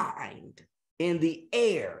mind, in the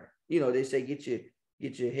air. You know, they say, get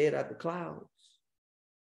your head out the clouds.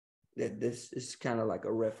 That this is kind of like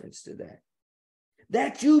a reference to that.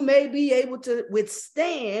 That you may be able to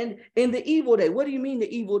withstand in the evil day. What do you mean the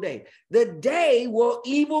evil day? The day where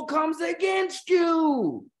evil comes against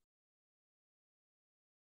you.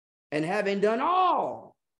 And having done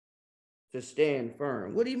all, to stand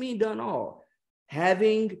firm. What do you mean done all?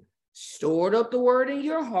 Having stored up the word in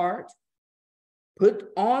your heart, put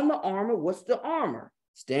on the armor. What's the armor?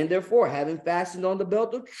 Stand therefore, having fastened on the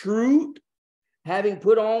belt of truth, having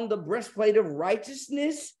put on the breastplate of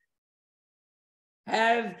righteousness,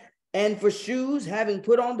 and for shoes, having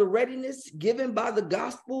put on the readiness given by the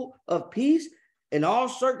gospel of peace, in all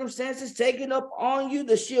circumstances, taking up on you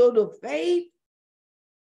the shield of faith,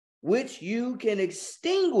 which you can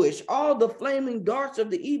extinguish all the flaming darts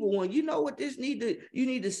of the evil one. You know what you need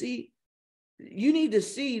to see? You need to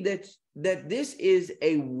see that this is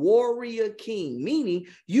a warrior king, meaning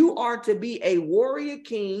you are to be a warrior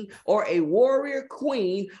king or a warrior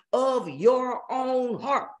queen of your own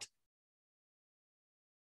heart.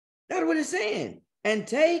 That's what it's saying. And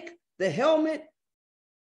take the helmet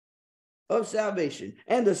of salvation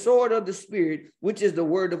and the sword of the Spirit, which is the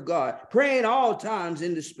word of God, praying all times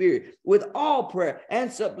in the Spirit with all prayer and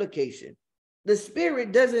supplication. The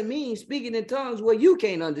Spirit doesn't mean speaking in tongues where you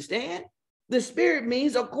can't understand. The Spirit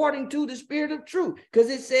means according to the Spirit of truth, because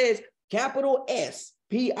it says capital S,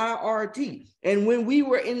 P-I-R-T. And when we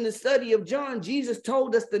were in the study of John, Jesus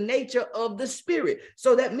told us the nature of the Spirit.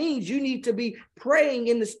 So that means you need to be praying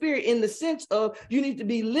in the Spirit, in the sense of you need to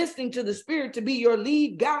be listening to the Spirit to be your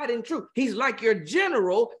lead guide in truth. He's like your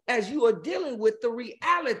general as you are dealing with the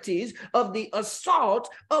realities of the assault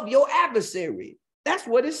of your adversary. That's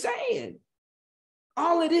what it's saying.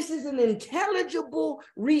 All of this is an intelligible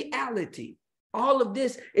reality. All of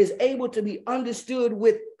this is able to be understood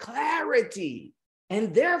with clarity,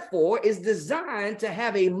 and therefore is designed to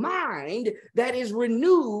have a mind that is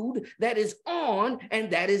renewed, that is on,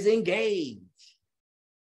 and that is engaged.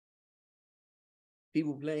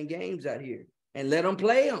 People playing games out here, and let them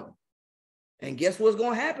play them. And guess what's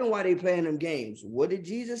going to happen while they playing them games? What did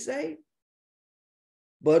Jesus say?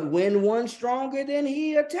 But when one stronger than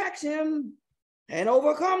he attacks him and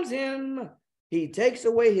overcomes him, he takes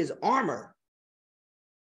away his armor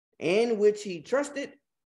in which he trusted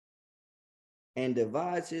and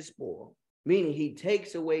divides his spoil, meaning he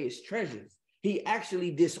takes away his treasures. He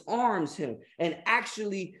actually disarms him, and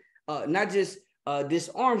actually not just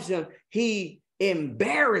disarms him, he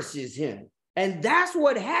embarrasses him. And that's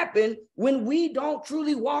what happened when we don't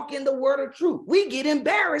truly walk in the word of truth. We get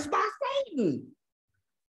embarrassed by Satan.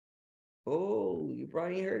 Oh, you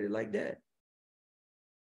probably ain't heard it like that.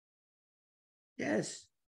 Yes.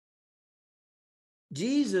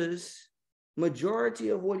 Jesus, majority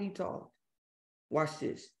of what he taught, watch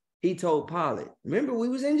this. He told Pilate, remember we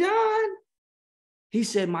was in John. He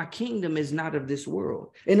said, my kingdom is not of this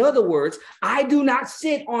world. In other words, I do not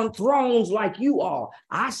sit on thrones like you all.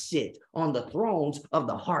 I sit on the thrones of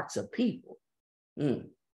the hearts of people.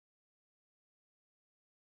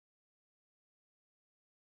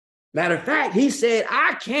 Matter of fact, he said,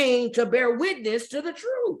 I came to bear witness to the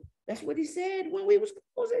truth. That's what he said when we was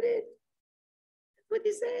closing it. That's what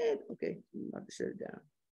he said. Okay, I'm about to shut it down.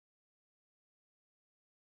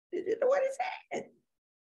 This is what he said.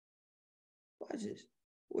 Watch this.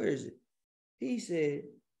 Where is it? He said,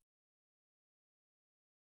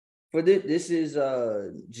 for this is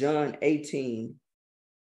John 18,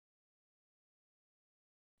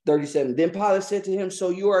 37. Then Pilate said to him, so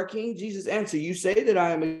you are a king? Jesus answered, you say that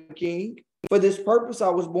I am a king. For this purpose I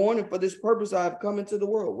was born, and for this purpose I have come into the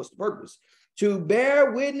world. What's the purpose? To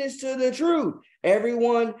bear witness to the truth.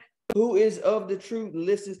 Everyone who is of the truth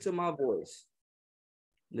listens to my voice.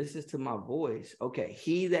 Listens to my voice. Okay.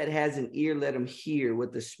 He that has an ear, let him hear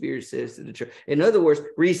what the Spirit says to the church. In other words,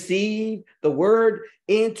 receive the word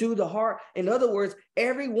into the heart. In other words,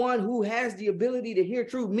 everyone who has the ability to hear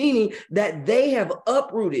truth, meaning that they have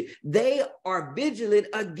uprooted, they are vigilant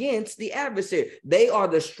against the adversary. They are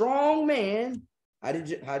the strong man. How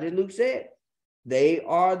did Luke say it? They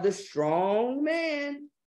are the strong man,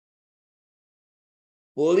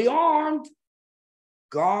 fully armed,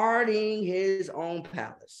 guarding his own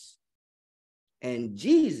palace. And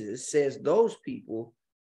Jesus says those people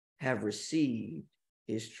have received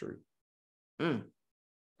his truth.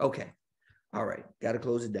 Okay. All right. Got to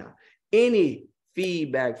close it down. Any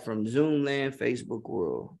feedback from Zoom land, Facebook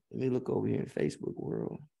world? Let me look over here in Facebook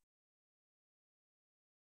world.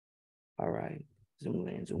 All right. Zoom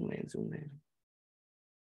land.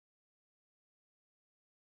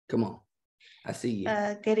 Come on. I see you.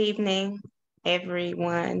 Good evening,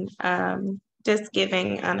 everyone. Just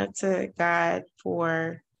giving honor to God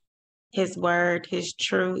for his word, his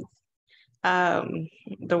truth. The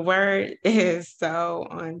word is so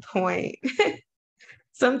on point.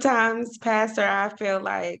 Sometimes, Pastor, I feel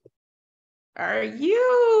like, are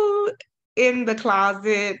you in the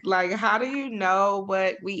closet? Like, how do you know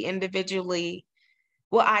what we individually?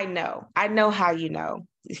 Well, I know how you know.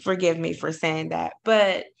 Forgive me for saying that,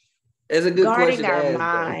 but it's a good question to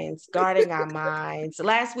ask, guarding our minds.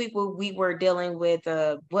 Last week we were dealing with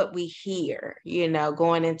what we hear,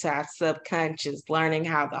 going into our subconscious, learning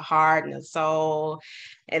how the heart and the soul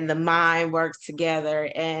and the mind works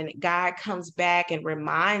together. And God comes back and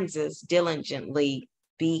reminds us diligently,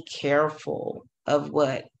 be careful of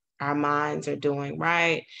what our minds are doing,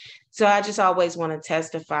 right? So I just always want to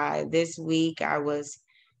testify. This week I was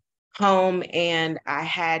home and I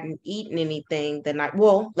hadn't eaten anything the night.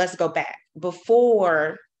 Well, let's go back.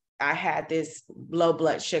 Before I had this low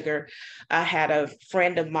blood sugar, I had a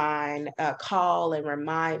friend of mine call and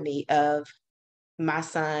remind me of my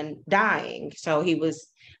son dying. So he was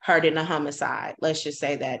hurt in a homicide. Let's just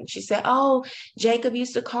say that. And she said, oh, Jacob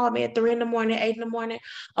used to call me at 3 a.m, 8 a.m.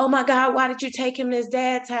 Oh my God, why did you take him to his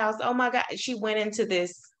dad's house? Oh my God. She went into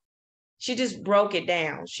this. She just broke it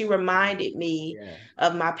down. She reminded me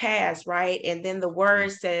of my past, right? And then the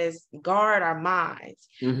word says, guard our minds.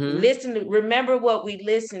 Listen to, remember what we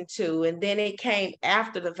listened to, and then it came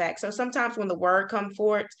after the fact. So sometimes when the word comes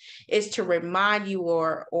forth, it's to remind you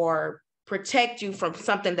or protect you from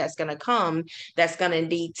something that's going to come, that's going to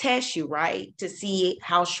indeed test you, right? To see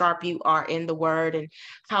how sharp you are in the word and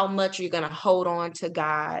how much you're going to hold on to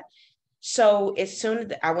God. So as soon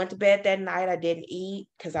as I went to bed that night, I didn't eat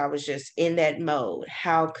because I was just in that mode.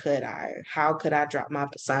 How could I drop my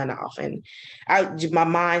son off? And my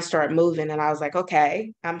mind started moving, and I was like,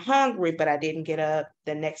 okay, I'm hungry, but I didn't get up.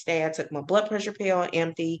 The next day I took my blood pressure pill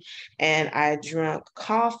empty, and I drank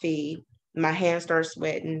coffee. My hands started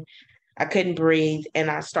sweating. I couldn't breathe,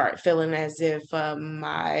 and I started feeling as if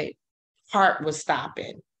my heart was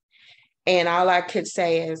stopping. And all I could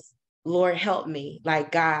say is, Lord, help me.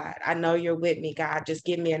 Like, God, I know you're with me. God, just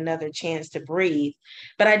give me another chance to breathe.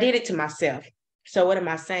 But I did it to myself. So what am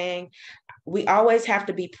I saying? We always have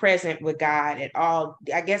to be present with God at all.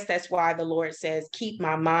 I guess that's why the Lord says, keep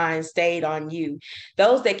my mind stayed on you.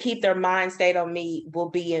 Those that keep their mind stayed on me will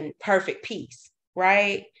be in perfect peace,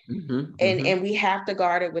 right? And we have to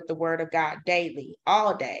guard it with the word of God daily,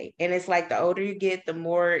 all day. And it's like the older you get, the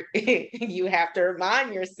more you have to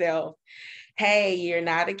remind yourself, hey, you're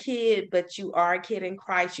not a kid, but you are a kid in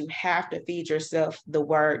Christ. You have to feed yourself the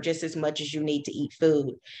word just as much as you need to eat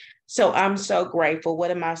food. So I'm so grateful.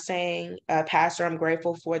 What am I saying, Pastor? I'm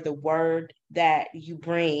grateful for the word that you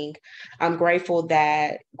bring. I'm grateful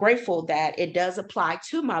that it does apply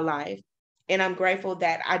to my life. And I'm grateful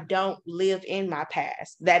that I don't live in my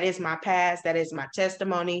past. That is my past. That is my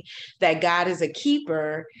testimony, that God is a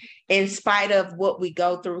keeper in spite of what we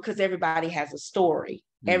go through, because everybody has a story.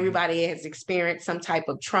 Everybody has experienced some type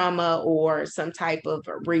of trauma or some type of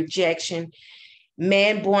rejection.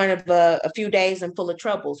 Man born of a few days and full of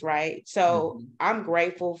troubles, right? So I'm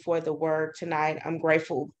grateful for the word tonight. I'm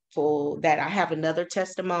grateful that I have another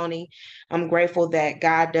testimony. I'm grateful that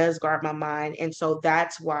God does guard my mind. And so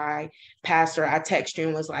that's why, Pastor, I texted you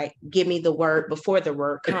and was like, give me the word before the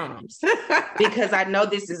word comes. Because I know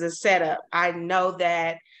this is a setup. I know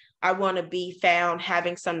that I want to be found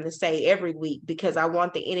having something to say every week, because I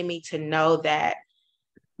want the enemy to know that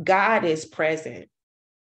God is present.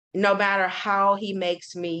 No matter how he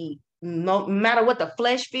makes me, no matter what the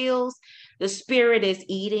flesh feels, the spirit is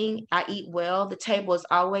eating. I eat well. The table is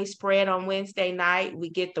always spread on Wednesday night. We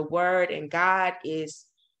get the word, and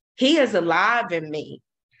he is alive in me.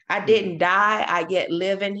 I didn't die. I yet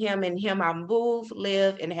live in him. In him I move,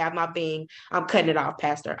 live, and have my being. I'm cutting it off,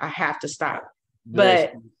 Pastor. I have to stop.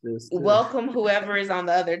 But welcome whoever is on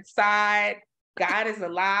the other side. God is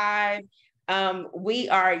alive. We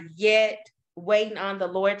are yet waiting on the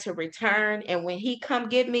Lord to return. And when he come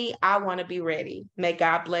get me, I want to be ready. May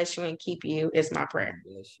God bless you and keep you is my prayer.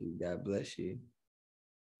 God bless you. God bless you.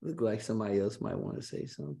 Look like somebody else might want to say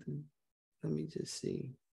something. Let me just see.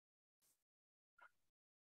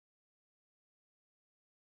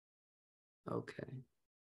 Okay.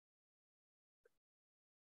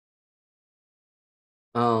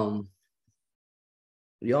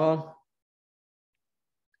 Y'all,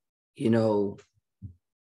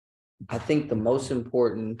 I think the most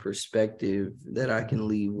important perspective that I can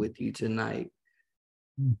leave with you tonight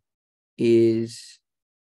is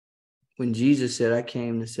when Jesus said, I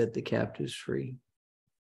came to set the captives free.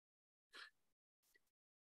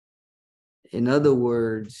 In other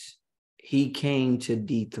words, he came to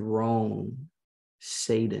dethrone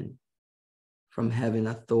Satan from having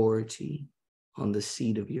authority on the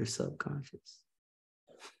seat of your subconscious.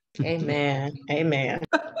 Amen. Amen.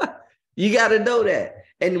 You got to know that.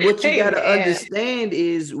 And what you got to understand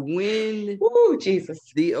is when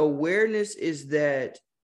Jesus, the awareness is that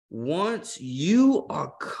once you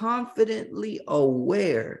are confidently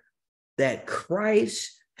aware that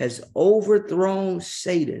Christ has overthrown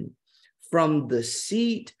Satan from the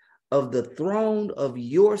seat of the throne of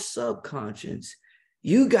your subconscious,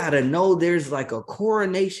 you got to know there's like a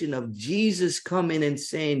coronation of Jesus coming and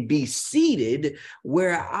saying, be seated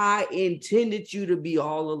where I intended you to be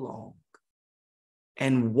all along.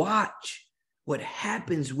 And watch what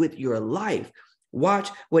happens with your life. Watch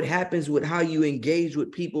what happens with how you engage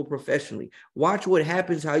with people professionally. Watch what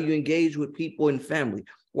happens how you engage with people in family.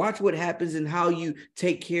 Watch what happens in how you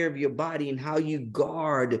take care of your body and how you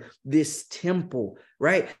guard this temple,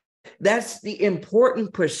 right? That's the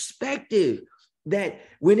important perspective, that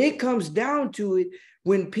when it comes down to it,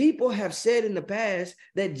 When people have said in the past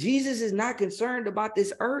that Jesus is not concerned about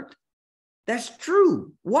this earth, that's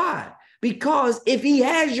true. Why? Because if he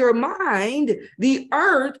has your mind, the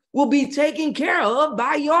earth will be taken care of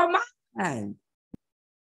by your mind.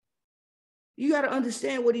 You got to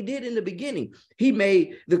understand what he did in the beginning. He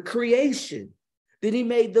made the creation, then he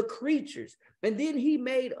made the creatures, and then he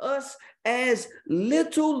made us as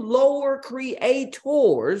little lower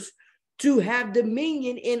creators to have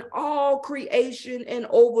dominion in all creation and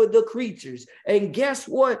over the creatures. And guess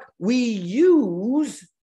what? We use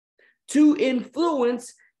to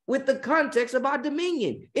influence with the context of our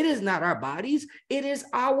dominion. It is not our bodies, it is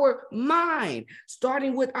our mind,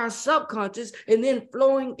 starting with our subconscious and then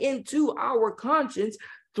flowing into our conscience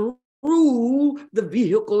through the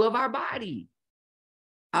vehicle of our body.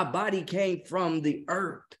 Our body came from the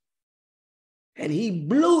earth and he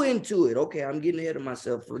blew into it. Okay, I'm getting ahead of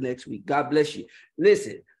myself for next week. God bless you.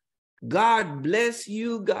 Listen, God bless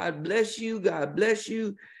you. God bless you. God bless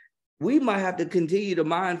you. We might have to continue to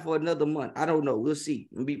mine for another month. I don't know. We'll see.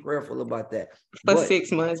 And be prayerful about that. For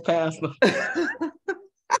 6 months, Pastor.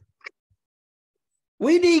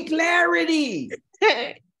 We need clarity.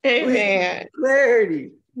 Amen. Clarity.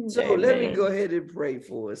 So Amen. let me go ahead and pray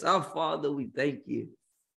for us. Our Father, we thank you.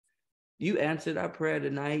 You answered our prayer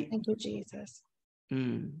tonight. Thank you, Jesus.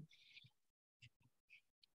 And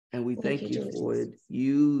we thank you Jesus. for it.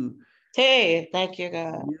 You, hey, thank you,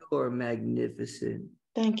 God. You are magnificent.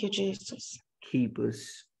 Thank you, Jesus. Keep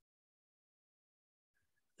us.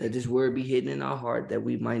 Let this word be hidden in our heart that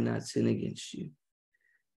we might not sin against you.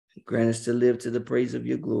 Grant us to live to the praise of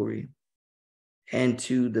your glory and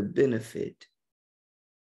to the benefit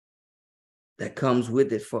that comes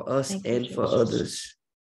with it for us and for others,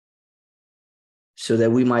 so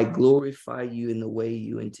that we might glorify you in the way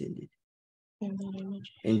you intended.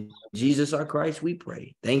 In Jesus our Christ, we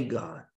pray. Thank God.